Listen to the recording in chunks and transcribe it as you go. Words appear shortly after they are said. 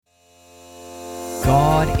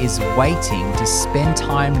God is waiting to spend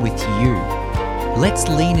time with you. Let's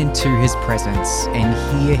lean into His presence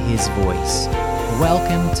and hear His voice.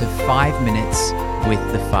 Welcome to 5 Minutes with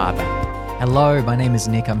the Father. Hello, my name is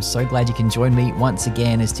Nick. I'm so glad you can join me once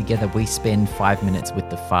again as together we spend 5 minutes with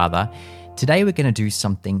the Father. Today we're going to do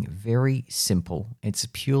something very simple. It's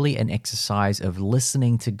purely an exercise of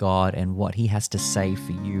listening to God and what He has to say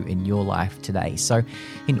for you in your life today. So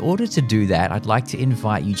in order to do that, I'd like to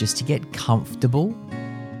invite you just to get comfortable.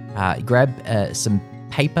 Grab some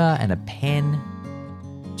paper and a pen,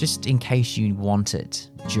 just in case you want it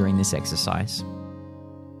during this exercise.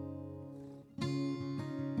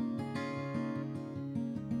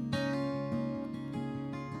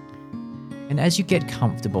 And as you get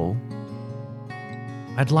comfortable,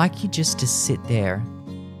 I'd like you just to sit there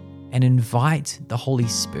and invite the Holy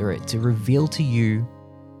Spirit to reveal to you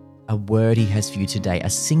a word He has for you today, a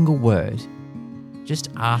single word. Just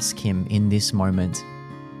ask Him in this moment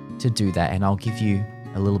to do that, and I'll give you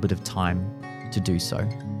a little bit of time to do so.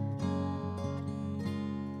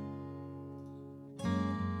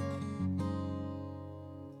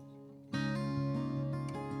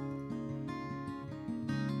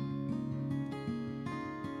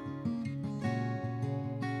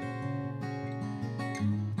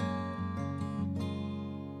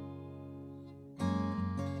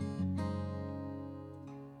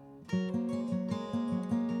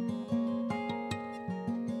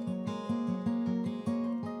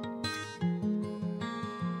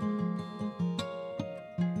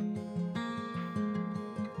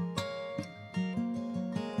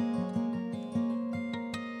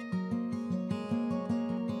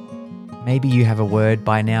 Maybe you have a word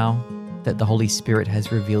by now that the Holy Spirit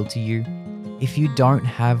has revealed to you. If you don't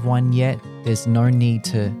have one yet, there's no need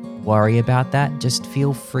to worry about that. Just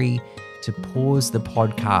feel free to pause the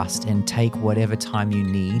podcast and take whatever time you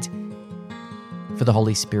need for the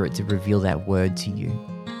Holy Spirit to reveal that word to you.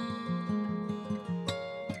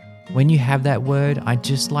 When you have that word, I'd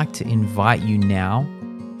just like to invite you now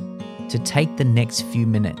to take the next few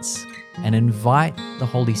minutes and invite the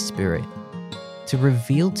Holy Spirit to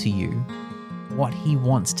reveal to you what He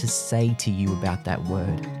wants to say to you about that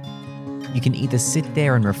word. You can either sit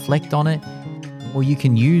there and reflect on it, or you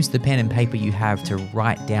can use the pen and paper you have to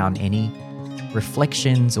write down any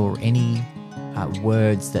reflections or any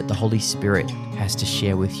words that the Holy Spirit has to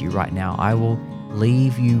share with you right now. I will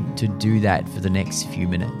leave you to do that for the next few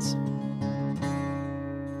minutes.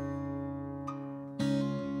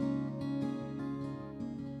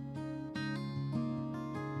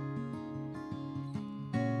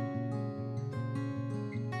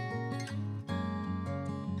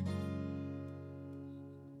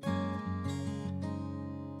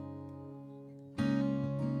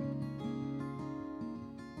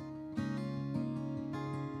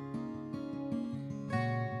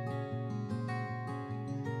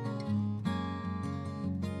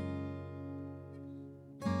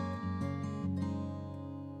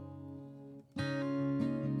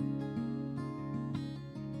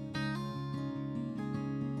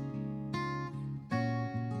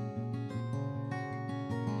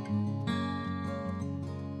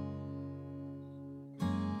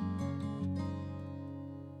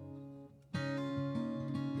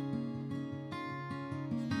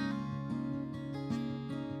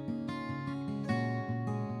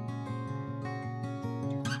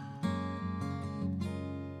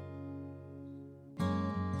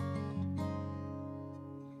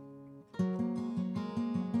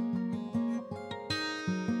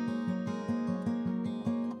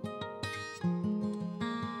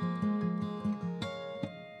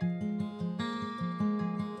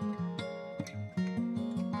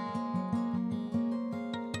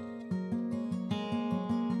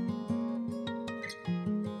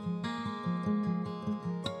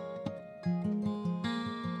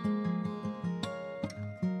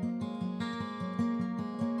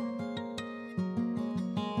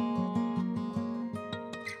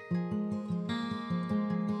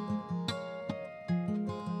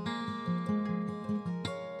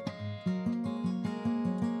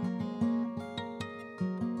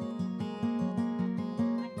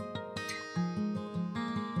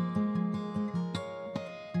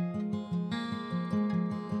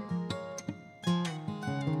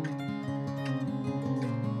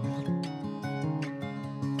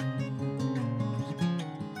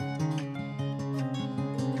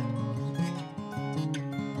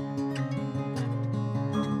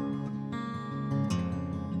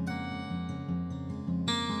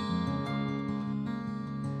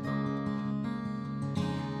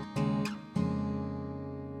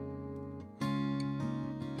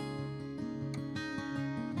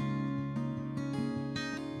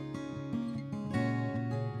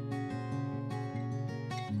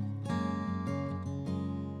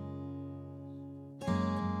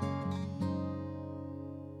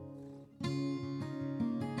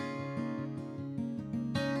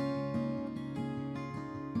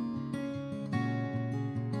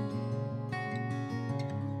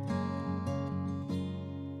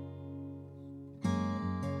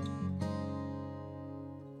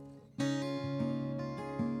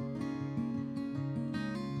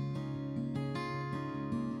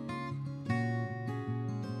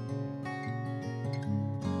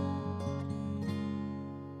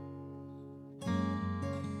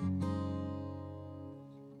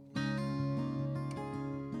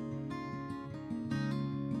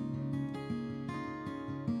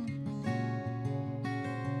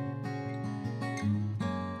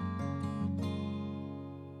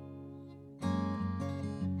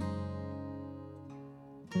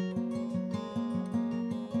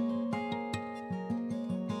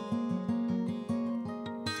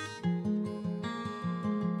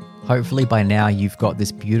 Hopefully by now you've got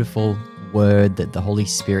this beautiful word that the Holy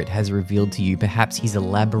Spirit has revealed to you. Perhaps He's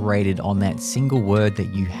elaborated on that single word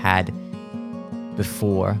that you had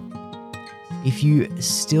before. If you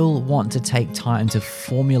still want to take time to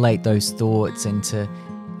formulate those thoughts and to,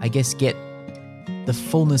 get the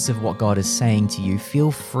fullness of what God is saying to you, feel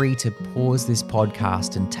free to pause this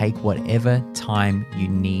podcast and take whatever time you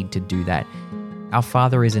need to do that. Our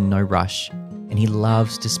Father is in no rush, and He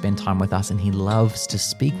loves to spend time with us, and He loves to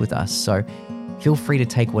speak with us. So feel free to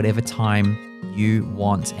take whatever time you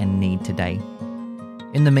want and need today.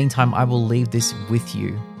 In the meantime, I will leave this with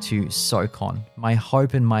you to soak on. My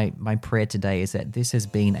hope and my prayer today is that this has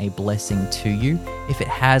been a blessing to you. If it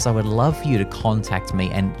has, I would love for you to contact me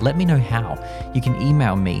and let me know how. You can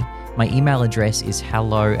email me. My email address is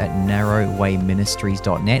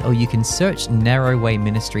hello@narrowwayministries.net, or you can search Narrow Way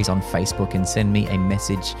Ministries on Facebook and send me a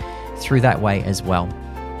message through that way as well.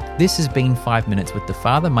 This has been 5 Minutes with the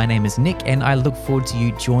Father. My name is Nick, and I look forward to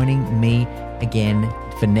you joining me again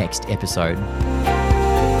for next episode.